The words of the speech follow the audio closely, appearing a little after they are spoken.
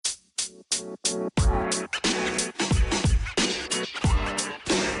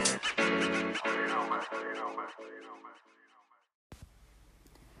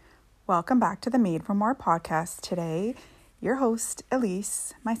Welcome back to the Made for More podcast. Today, your host,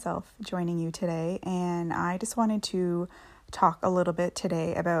 Elise, myself, joining you today. And I just wanted to talk a little bit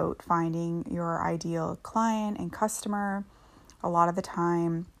today about finding your ideal client and customer. A lot of the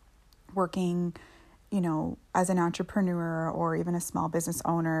time, working, as an entrepreneur or even a small business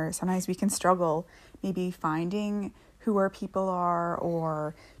owner, sometimes we can struggle maybe finding who our people are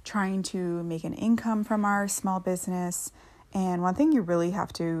or trying to make an income from our small business. And one thing you really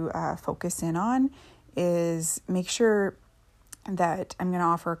have to focus in on is make sure that I'm going to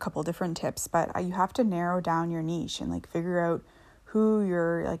offer a couple different tips, but you have to narrow down your niche and figure out who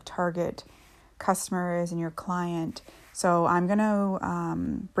your target customer is and your client. So I'm going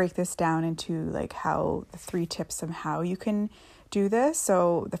to break this down into how the 3 tips of how you can do this.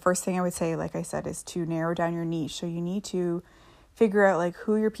 So the first thing I would say, like I said, is to narrow down your niche. So you need to figure out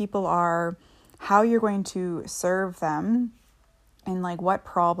who your people are, how you're going to serve them, and what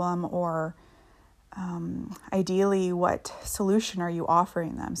problem or ideally what solution are you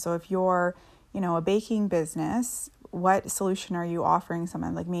offering them. So if you're, a baking business, what solution are you offering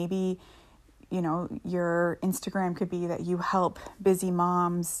someone? Maybe, your Instagram could be that you help busy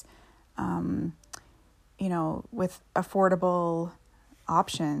moms, with affordable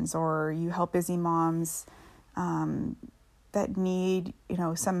options, or you help busy moms that need,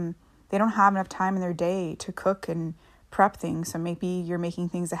 they don't have enough time in their day to cook and prep things. So maybe you're making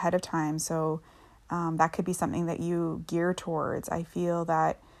things ahead of time. So that could be something that you gear towards. I feel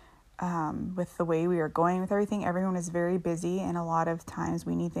that with the way we are going with everything, everyone is very busy, and a lot of times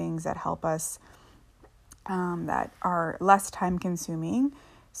we need things that help us that are less time consuming.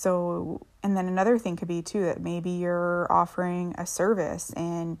 So, and then another thing could be too, that maybe you're offering a service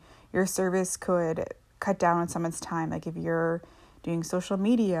and your service could cut down on someone's time. If you're doing social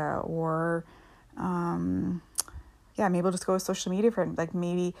media or, maybe we'll just go with social media for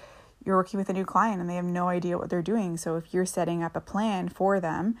maybe you're working with a new client and they have no idea what they're doing. So if you're setting up a plan for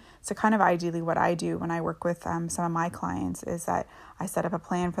them, so kind of ideally what I do when I work with some of my clients is that I set up a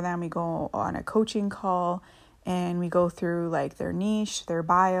plan for them. We go on a coaching call and we go through their niche, their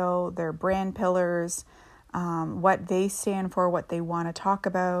bio, their brand pillars, what they stand for, what they want to talk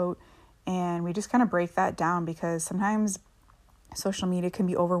about. And we just kind of break that down, because sometimes social media can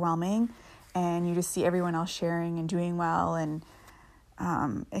be overwhelming and you just see everyone else sharing and doing well, and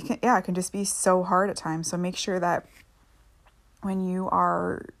it can just be so hard at times. So make sure that when you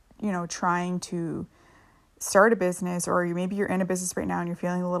are, trying to start a business, or maybe you're in a business right now and you're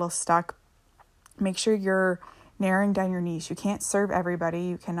feeling a little stuck, make sure you're narrowing down your niche. You can't serve everybody.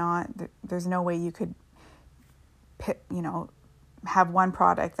 You cannot, there's no way you could, have one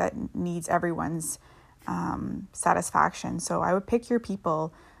product that needs everyone's satisfaction. So I would pick your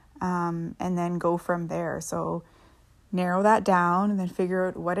people and then go from there. So narrow that down and then figure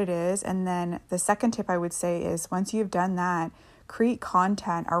out what it is. And then the second tip I would say is, once you've done that, create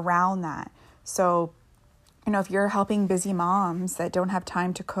content around that. So, if you're helping busy moms that don't have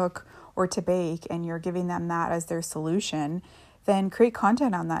time to cook or to bake and you're giving them that as their solution, then create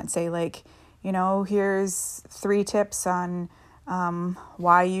content on that. Say here's 3 tips on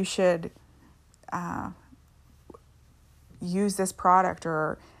why you should use this product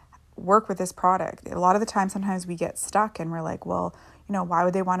or work with this product. A lot of the time, sometimes we get stuck and we're like, well, why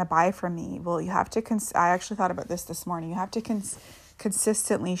would they want to buy from me? Well, you have to, I actually thought about this morning. You have to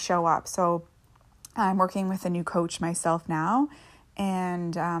consistently show up. So I'm working with a new coach myself now,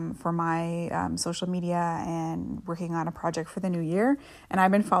 and for my social media, and working on a project for the new year. And I've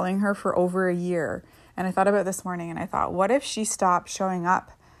been following her for over a year. And I thought about this morning and I thought, what if she stopped showing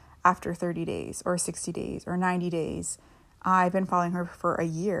up after 30 days or 60 days or 90 days? I've been following her for a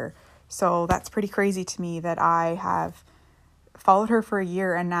year. So that's pretty crazy to me that I have followed her for a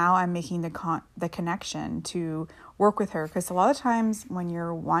year and now I'm making the connection to work with her. Because a lot of times when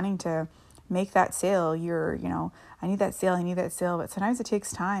you're wanting to make that sale, you're, I need that sale. But sometimes it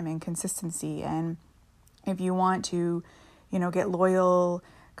takes time and consistency. And if you want to, get loyal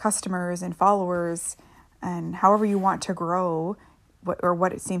customers and followers, and however you want to grow,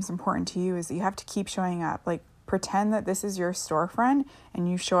 what it seems important to you, is that you have to keep showing up. Pretend that this is your storefront and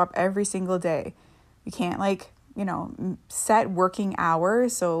you show up every single day. You can't set working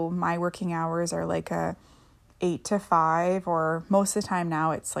hours. So my working hours are a 8 to 5, or most of the time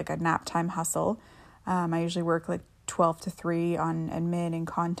now it's a nap time hustle. I usually work 12 to 3 on admin and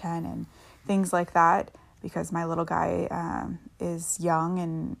content and things like that, because my little guy is young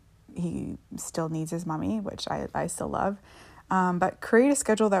and he still needs his mommy, which I still love. But create a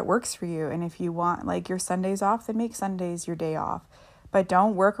schedule that works for you. And if you want like your Sundays off, then make Sundays your day off. But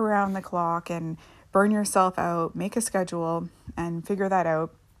don't work around the clock and burn yourself out. Make a schedule and figure that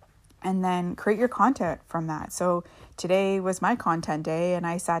out. And then create your content from that. So today was my content day, and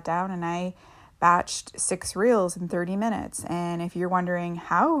I sat down and I batched 6 reels in 30 minutes. And if you're wondering,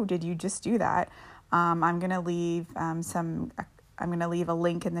 how did you just do that? I'm going to leave a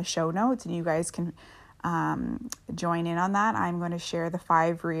link in the show notes, and you guys can join in on that. I'm going to share the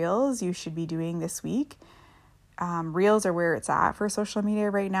 5 reels you should be doing this week. Reels are where it's at for social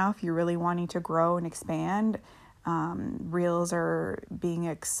media right now. If you're really wanting to grow and expand, reels are being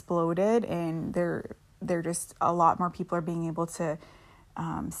exploded, and they're just a lot more people are being able to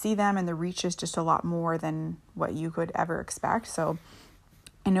see them, and the reach is just a lot more than what you could ever expect. So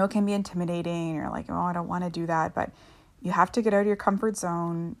I know it can be intimidating, and you're like, oh, I don't want to do that, but you have to get out of your comfort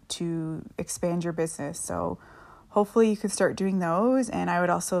zone to expand your business. So hopefully you could start doing those. And I would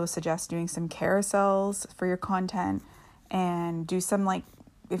also suggest doing some carousels for your content, and do some, like,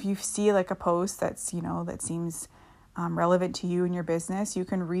 if you see like a post that's, that seems relevant to you and your business, you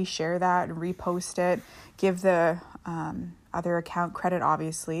can reshare that and repost it, give the other account credit,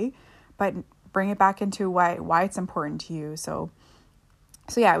 obviously, but bring it back into why it's important to you. So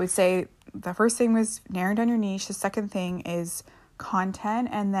yeah, I would say the first thing was narrowing down your niche. The second thing is content.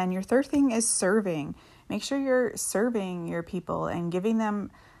 And then your third thing is serving. Make sure you're serving your people and giving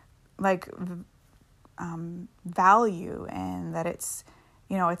them like value, and that it's,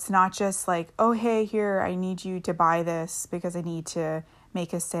 it's not just like, oh, hey, here, I need you to buy this because I need to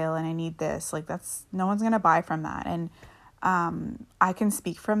make a sale and I need this. Like, that's, no one's going to buy from that. And I can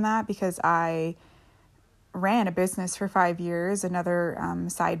speak from that because I ran a business for 5 years, another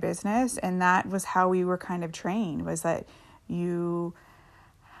side business. And that was how we were kind of trained, was that you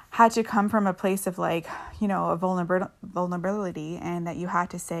had to come from a place of like, a vulnerability, and that you had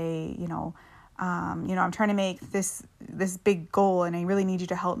to say, I'm trying to make this big goal, and I really need you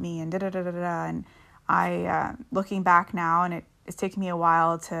to help me, and da-da-da-da-da. And I, looking back now, and it's taken me a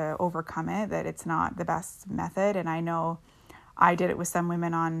while to overcome it, that it's not the best method. And I know I did it with some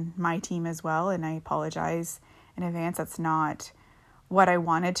women on my team as well, and I apologize in advance. That's not what I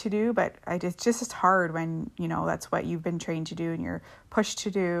wanted to do, but it's just hard when, that's what you've been trained to do and you're pushed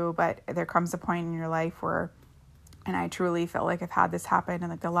to do. But there comes a point in your life where, and I truly felt like I've had this happen in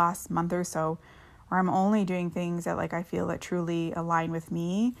like the last month or so, where I'm only doing things that like I feel that truly align with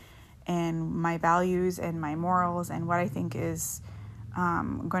me and my values and my morals and what I think is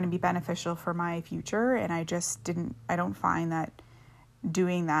going to be beneficial for my future. And I don't find that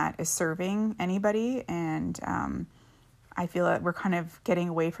doing that is serving anybody. And I feel that we're kind of getting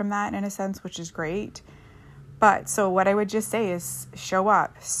away from that in a sense, which is great. But so what I would just say is show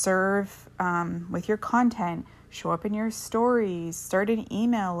up, serve with your content, show up in your stories, start an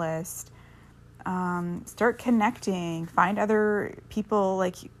email list, start connecting, find other people.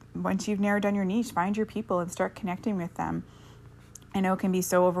 Like, once you've narrowed down your niche, find your people and start connecting with them. I know it can be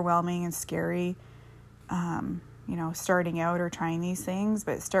so overwhelming and scary, starting out or trying these things,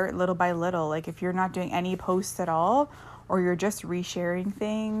 but start little by little. Like, if you're not doing any posts at all, or you're just resharing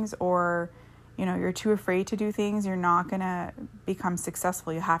things, or, you're too afraid to do things, you're not going to become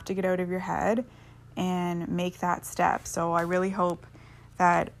successful. You have to get out of your head and make that step. So I really hope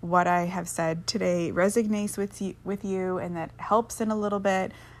that what I have said today resonates with you and that helps in a little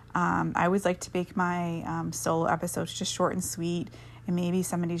bit. I always like to make my solo episodes just short and sweet, and maybe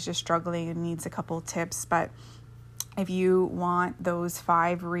somebody's just struggling and needs a couple tips. But if you want those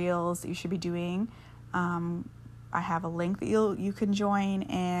 5 reels that you should be doing, I have a link that you can join.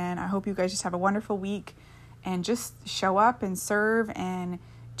 And I hope you guys just have a wonderful week and just show up and serve and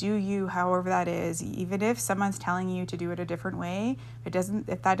do you, however that is. Even if someone's telling you to do it a different way,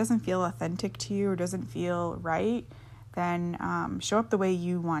 if that doesn't feel authentic to you or doesn't feel right, then show up the way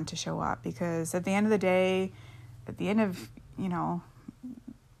you want to show up. Because at the end of the day, at the end of,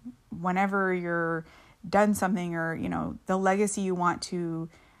 whenever you're done something, or, the legacy you want to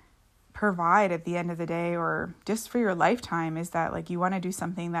provide at the end of the day, or just for your lifetime, is that like you want to do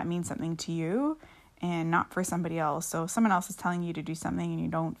something that means something to you and not for somebody else. So if someone else is telling you to do something and you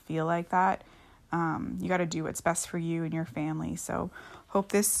don't feel like that, you got to do what's best for you and your family. So hope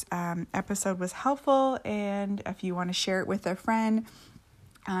this episode was helpful. And if you want to share it with a friend,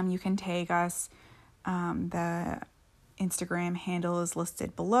 you can tag us. The Instagram handle is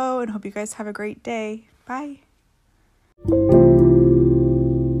listed below, and hope you guys have a great day. Bye.